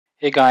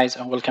Hey guys,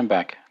 and welcome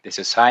back. This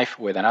is Saif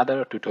with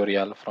another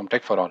tutorial from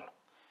TechForAll.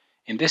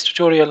 In this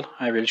tutorial,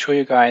 I will show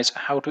you guys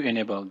how to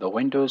enable the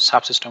Windows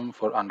Subsystem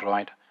for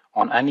Android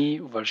on any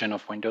version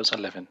of Windows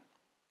 11.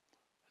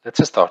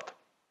 Let's start.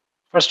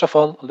 First of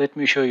all, let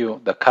me show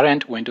you the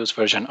current Windows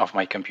version of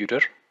my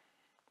computer.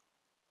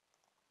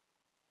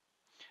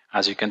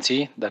 As you can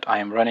see that I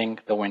am running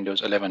the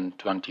Windows 11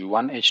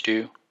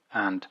 21H2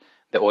 and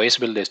the OS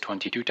build is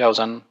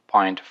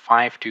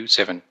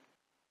 22,000.527.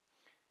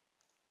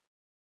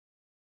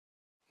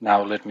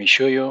 Now let me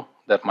show you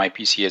that my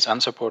PC is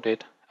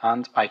unsupported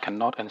and I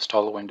cannot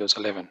install Windows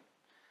 11.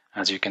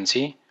 As you can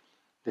see,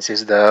 this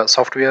is the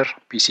software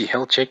PC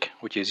health check,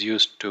 which is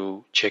used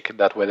to check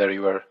that whether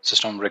your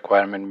system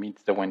requirement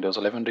meets the Windows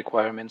 11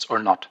 requirements or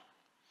not.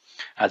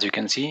 As you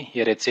can see,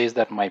 here it says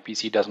that my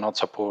PC does not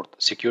support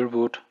secure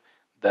boot.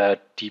 The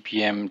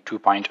TPM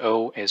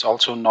 2.0 is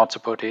also not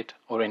supported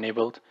or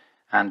enabled,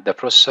 and the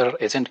processor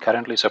isn't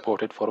currently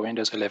supported for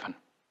Windows 11.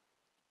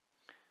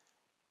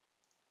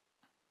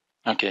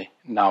 Okay,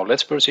 now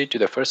let's proceed to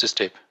the first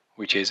step,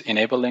 which is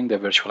enabling the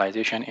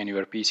virtualization in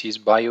your PC's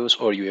BIOS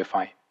or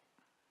UEFI.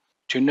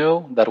 To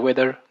know that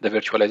whether the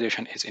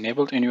virtualization is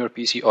enabled in your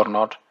PC or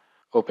not,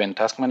 open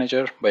Task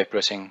Manager by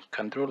pressing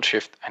Ctrl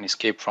Shift and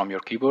Escape from your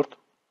keyboard.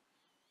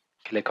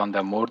 Click on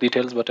the More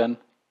Details button,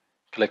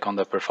 click on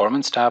the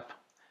Performance tab.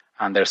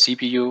 Under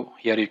CPU,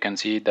 here you can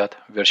see that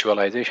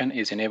virtualization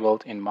is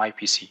enabled in my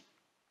PC.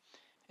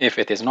 If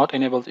it is not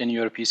enabled in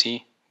your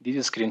PC,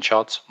 these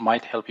screenshots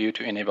might help you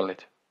to enable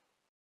it.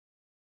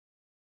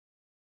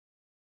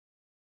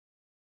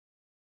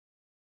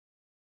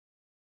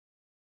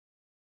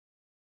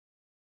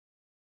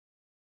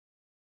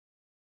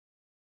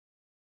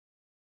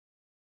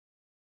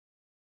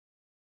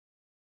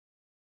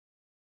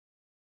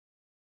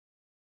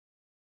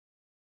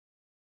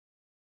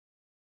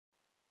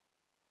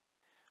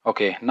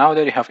 Okay, now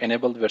that you have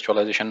enabled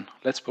virtualization,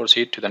 let's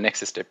proceed to the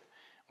next step,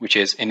 which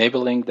is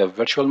enabling the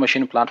virtual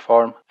machine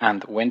platform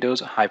and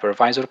Windows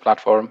Hypervisor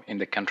platform in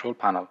the control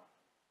panel.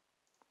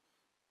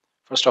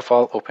 First of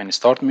all, open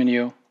Start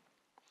menu,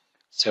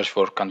 search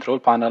for Control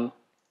Panel.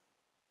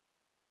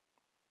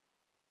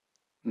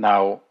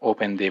 Now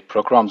open the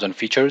Programs and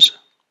Features.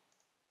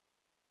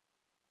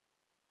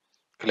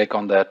 Click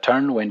on the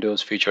Turn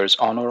Windows Features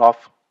On or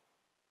Off.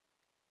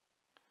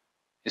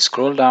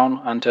 Scroll down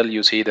until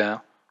you see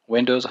the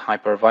Windows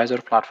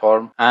Hypervisor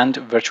platform and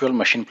Virtual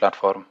Machine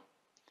platform.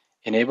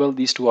 Enable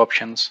these two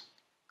options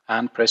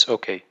and press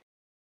OK.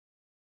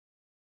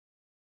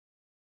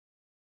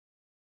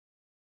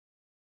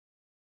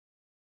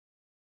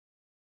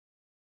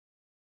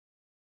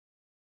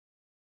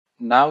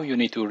 Now you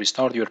need to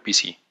restart your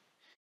PC.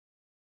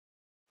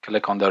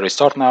 Click on the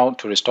Restart Now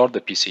to restart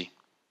the PC.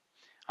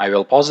 I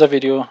will pause the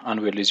video and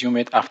will resume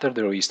it after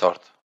the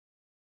restart.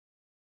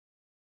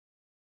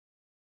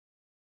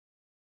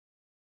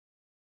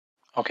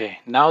 Okay,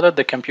 now that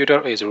the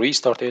computer is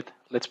restarted,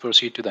 let's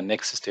proceed to the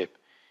next step,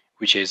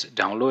 which is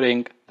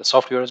downloading the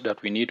softwares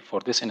that we need for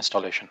this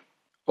installation.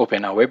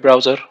 Open a web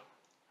browser.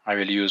 I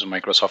will use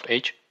Microsoft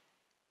Edge.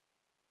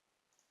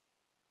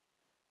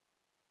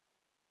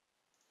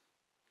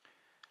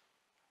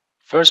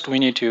 First, we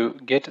need to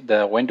get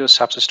the Windows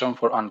Subsystem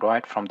for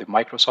Android from the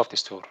Microsoft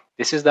Store.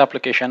 This is the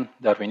application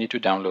that we need to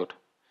download.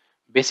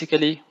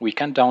 Basically, we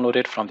can download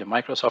it from the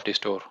Microsoft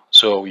Store.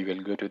 So we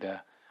will go to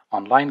the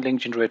online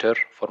link generator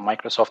for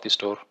Microsoft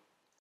Store.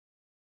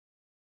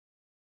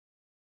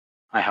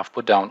 I have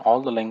put down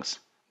all the links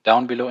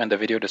down below in the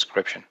video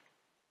description.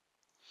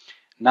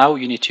 Now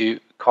you need to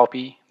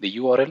copy the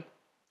URL,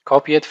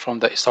 copy it from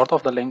the start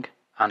of the link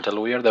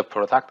until where the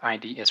product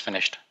ID is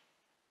finished.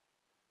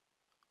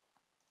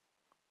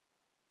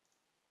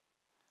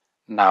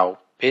 Now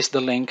paste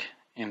the link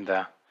in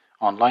the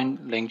online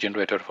link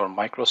generator for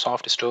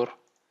Microsoft Store.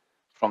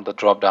 From the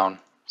drop down,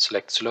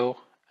 select Slow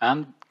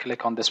and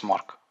click on this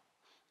mark.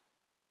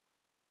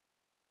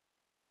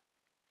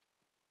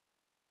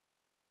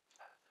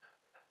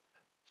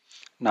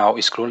 Now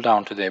scroll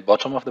down to the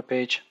bottom of the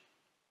page.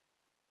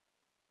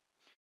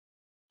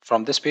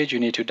 From this page, you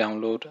need to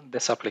download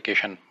this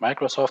application,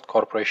 Microsoft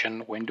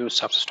Corporation Windows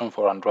Subsystem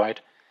for Android,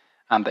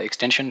 and the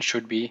extension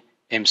should be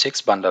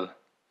M6 bundle.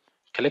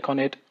 Click on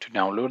it to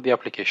download the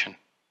application.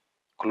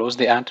 Close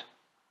the ad.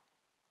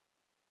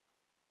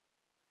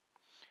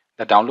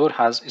 The download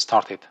has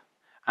started.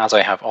 As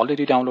I have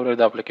already downloaded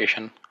the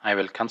application, I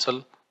will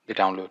cancel the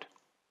download.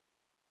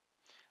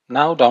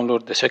 Now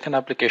download the second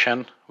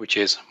application, which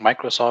is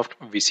Microsoft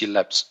VC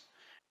Labs.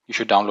 You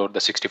should download the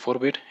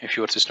 64-bit if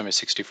your system is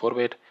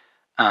 64-bit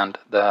and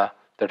the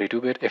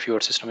 32-bit if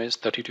your system is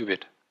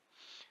 32-bit.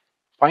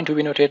 Point to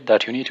be noted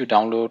that you need to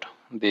download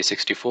the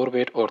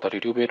 64-bit or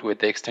 32-bit with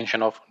the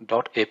extension of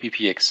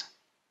 .appx.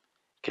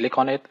 Click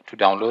on it to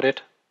download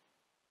it.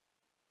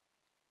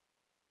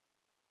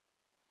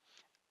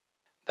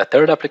 The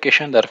third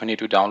application that we need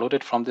to download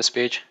it from this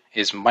page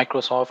is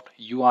Microsoft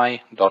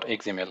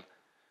UI.xml.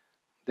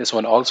 This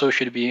one also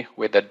should be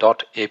with the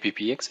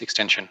 .appx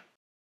extension.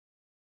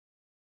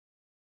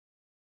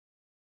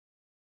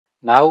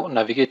 Now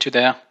navigate to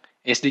the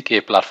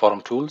SDK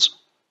Platform Tools.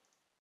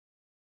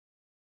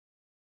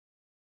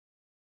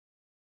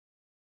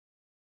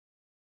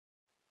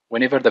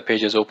 Whenever the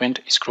page is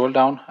opened, scroll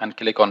down and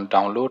click on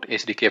Download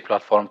SDK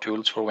Platform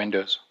Tools for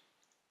Windows.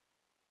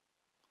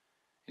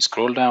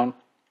 Scroll down,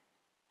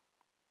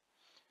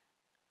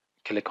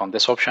 click on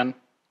this option,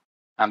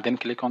 and then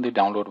click on the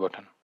Download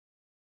button.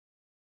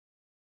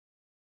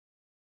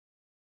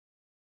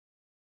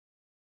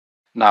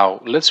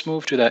 Now let's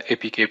move to the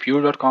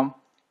𝗗𝗂𝐻𝗶𝗀𝗀.com.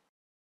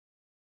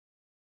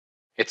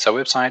 It's a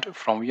website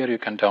from where you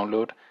can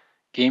download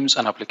games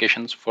and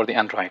applications for the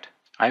Android.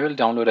 I will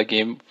download a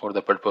game for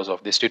the purpose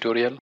of this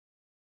tutorial.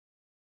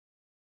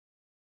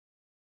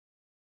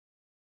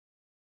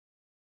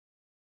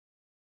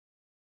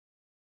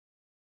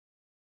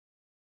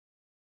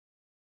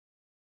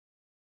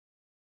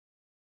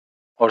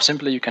 Or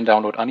simply you can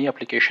download any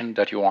application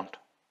that you want.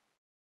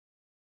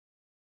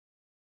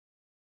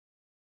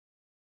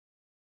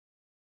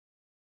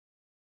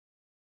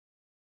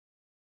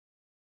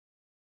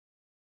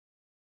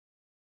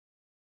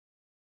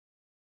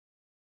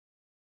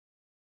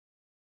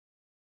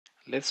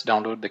 Let's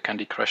download the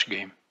Candy Crush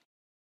game.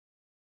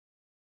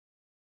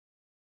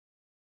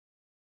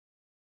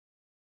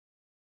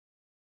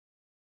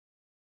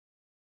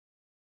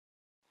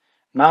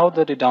 Now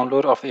that the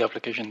download of the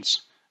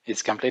applications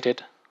is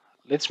completed,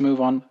 let's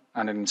move on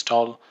and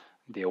install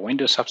the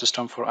Windows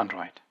Subsystem for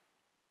Android.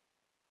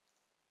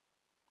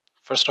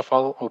 First of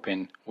all,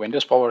 open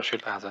Windows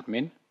PowerShell as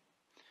admin.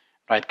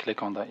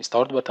 Right-click on the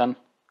Start button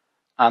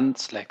and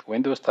select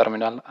Windows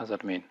Terminal as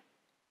admin.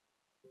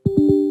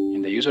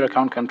 In the User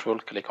Account Control,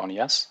 click on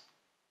Yes.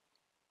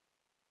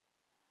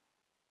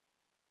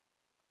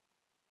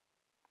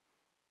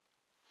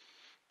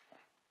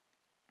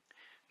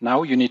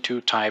 Now you need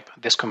to type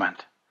this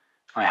command.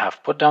 I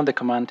have put down the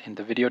command in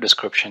the video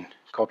description.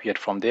 Copy it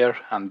from there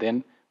and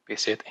then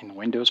paste it in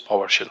Windows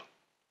PowerShell.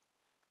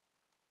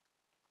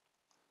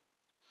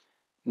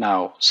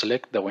 Now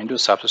select the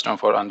Windows Subsystem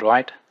for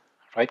Android,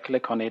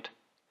 right-click on it,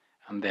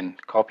 and then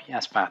copy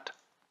as path.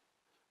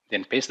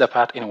 Then paste the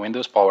path in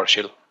Windows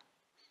PowerShell.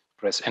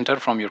 Press Enter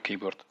from your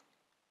keyboard.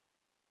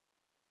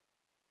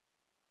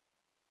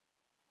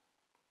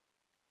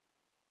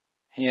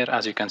 Here,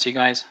 as you can see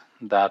guys,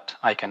 that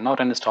I cannot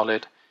install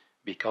it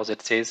because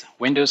it says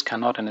Windows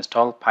cannot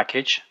install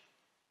package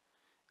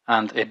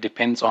and it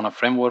depends on a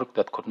framework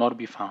that could not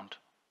be found.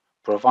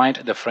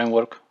 Provide the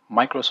framework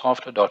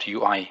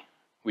Microsoft.UI,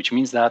 which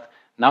means that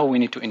now we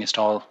need to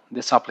install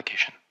this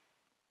application.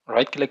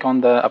 Right-click on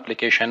the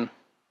application,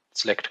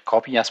 select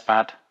Copy as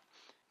Path.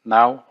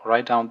 Now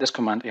write down this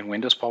command in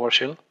Windows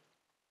PowerShell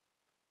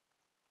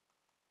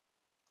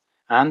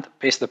and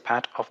paste the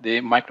path of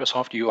the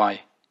Microsoft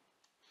UI.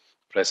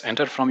 Press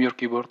Enter from your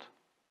keyboard.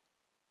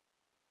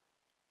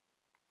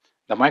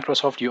 The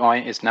Microsoft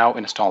UI is now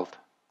installed.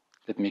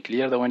 Let me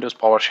clear the Windows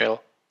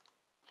PowerShell.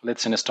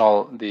 Let's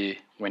install the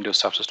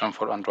Windows Subsystem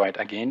for Android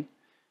again.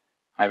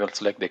 I will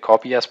select the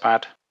Copy as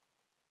Path.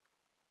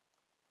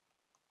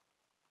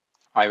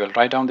 I will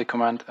write down the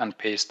command and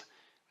paste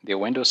the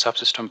Windows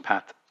Subsystem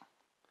path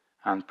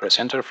and press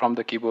Enter from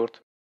the keyboard.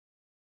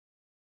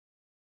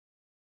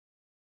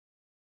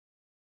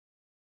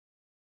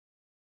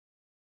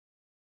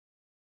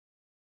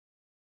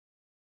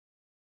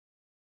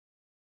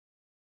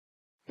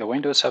 The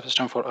Windows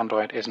Subsystem for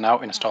Android is now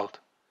installed.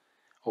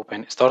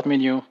 Open Start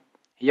menu.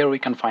 Here we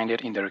can find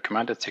it in the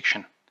recommended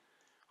section.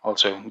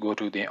 Also go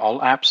to the All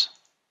Apps.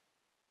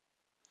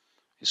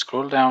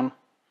 Scroll down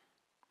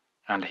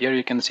and here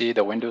you can see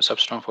the Windows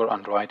Subsystem for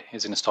Android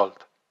is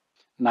installed.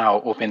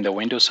 Now open the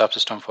Windows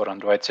Subsystem for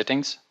Android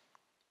settings.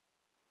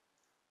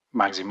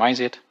 Maximize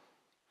it.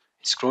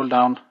 Scroll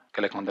down,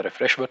 click on the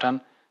refresh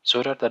button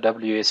so that the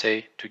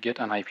𝗏𝗚𝐸 to get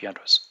an IP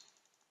address.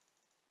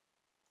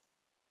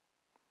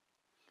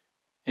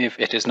 If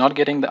it is not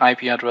getting the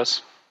IP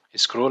address,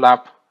 scroll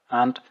up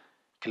and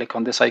click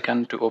on this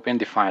icon to open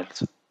the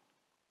files.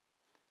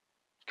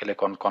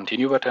 Click on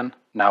Continue button.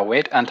 Now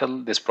wait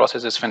until this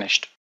process is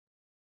finished.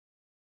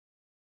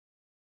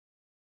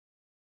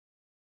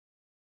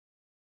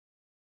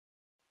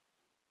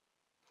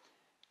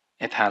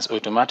 It has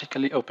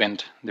automatically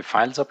opened the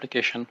files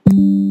application.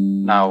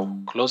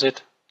 Now close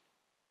it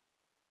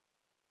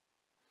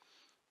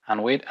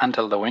and wait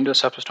until the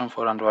Windows Subsystem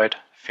for Android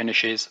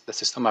finishes the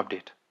system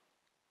update.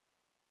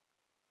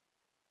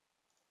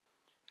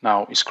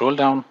 Now scroll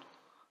down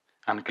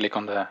and click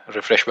on the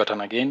refresh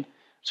button again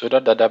so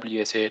that the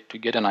𝗏𝗚𝐸 to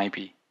get an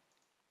IP.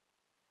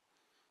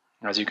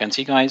 As you can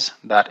see guys,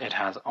 that it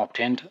has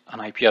obtained an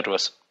IP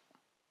address.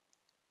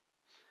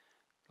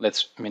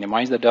 Let's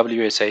minimize the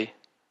𝗏𝗚𝐸.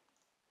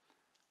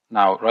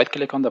 Now right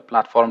click on the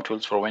platform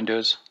tools for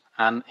Windows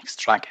and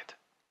extract it.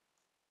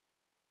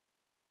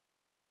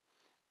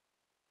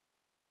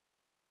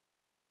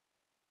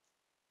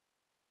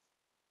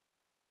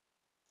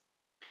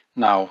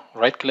 Now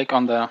right click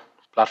on the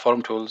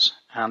platform tools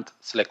and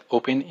select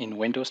Open in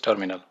Windows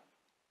Terminal.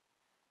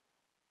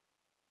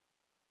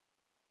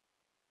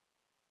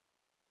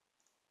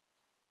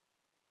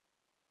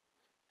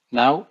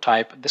 Now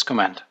type this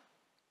command.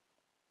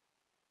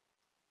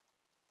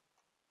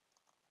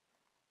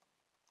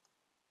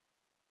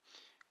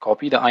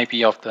 copy the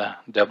IP of the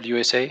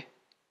𝗏𝗚𝐸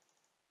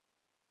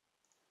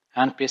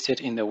and paste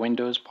it in the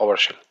Windows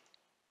PowerShell.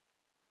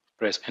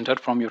 Press enter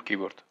from your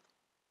keyboard.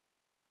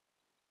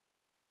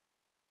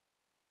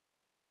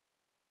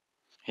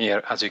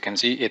 Here, as you can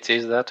see, it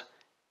says that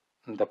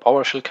the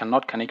PowerShell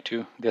cannot connect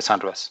to this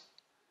address.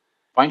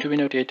 Point to be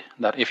noted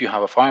that if you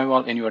have a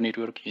firewall in your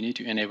network, you need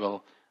to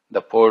enable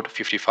the port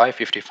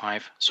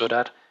 5555 so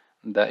that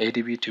the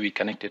ADB to be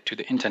connected to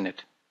the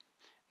internet.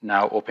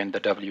 Now open the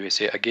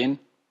𝗏𝗚𝐸 again,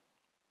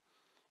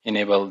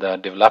 enable the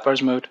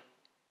developers mode,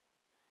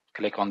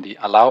 click on the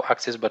allow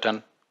access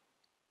button.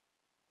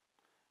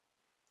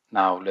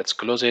 Now let's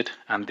close it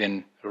and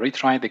then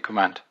retry the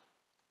command.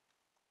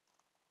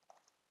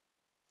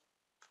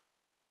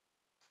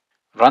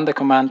 Run the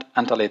command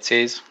until it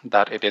says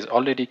that it is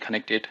already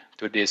connected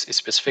to this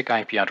specific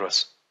IP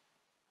address.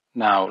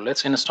 Now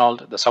let's install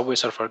the Subway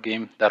Surfer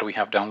game that we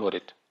have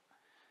downloaded.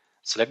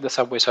 Select the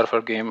Subway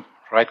Surfer game,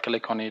 right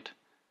click on it,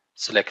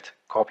 select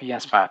copy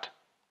as path.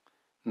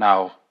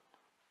 Now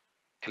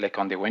click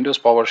on the Windows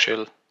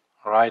PowerShell,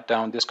 write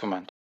down this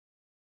command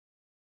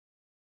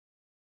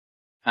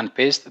and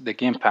paste the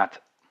game path.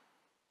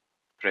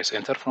 Press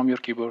enter from your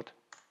keyboard.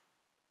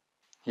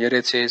 Here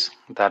it says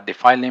that the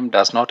file name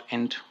does not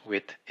end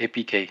with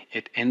APK,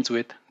 it ends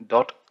with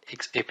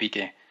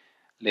 .xapk.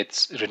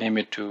 Let's rename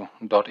it to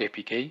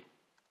 .apk.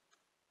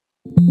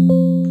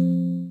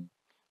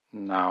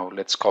 Now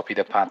let's copy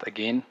the path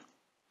again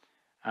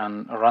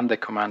and run the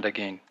command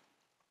again.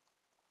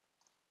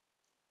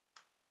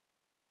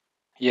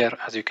 Here,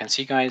 as you can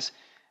see guys,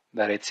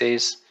 that it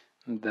says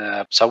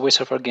the Subway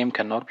Surfer game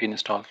cannot be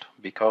installed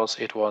because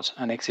it was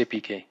an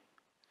XAPK.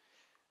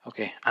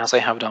 Okay, as I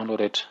have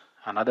downloaded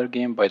another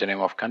game by the name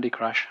of Candy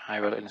Crush, I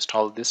will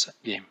install this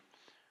game.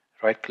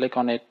 Right click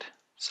on it,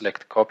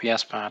 select copy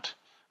as path,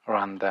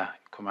 run the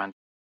command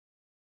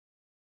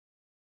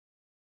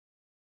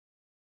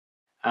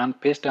and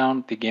paste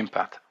down the game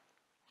path.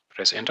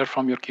 Press enter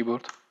from your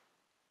keyboard.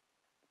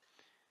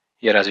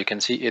 Here, as you can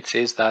see, it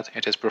says that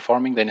it is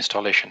performing the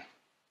installation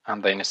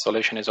and the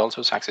installation is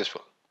also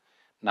successful.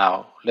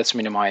 Now let's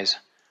minimize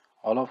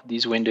all of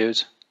these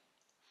windows.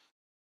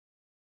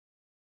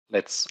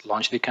 Let's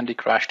launch the Candy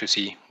Crush to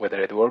see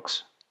whether it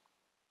works.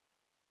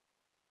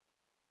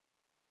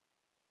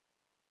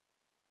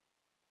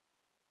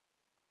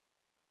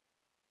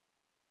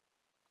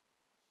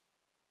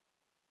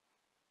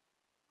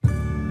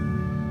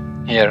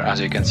 Here, as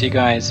you can see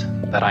guys,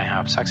 that I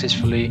have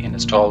successfully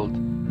installed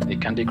the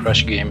Candy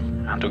Crush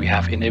game and we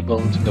have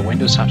enabled the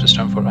Windows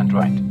Subsystem for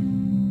Android.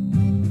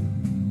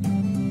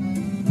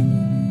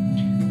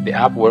 The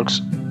app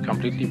works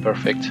completely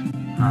perfect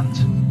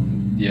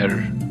and there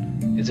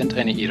isn't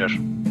any error.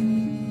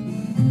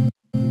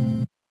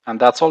 And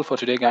that's all for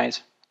today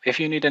guys. If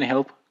you need any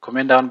help,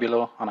 comment down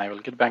below and I will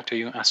get back to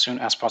you as soon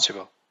as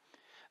possible.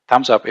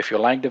 Thumbs up if you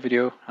like the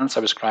video and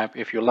subscribe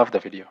if you love the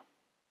video.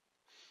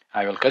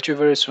 I will catch you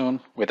very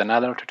soon with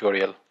another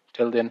tutorial.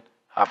 Till then,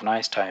 have a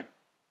nice time.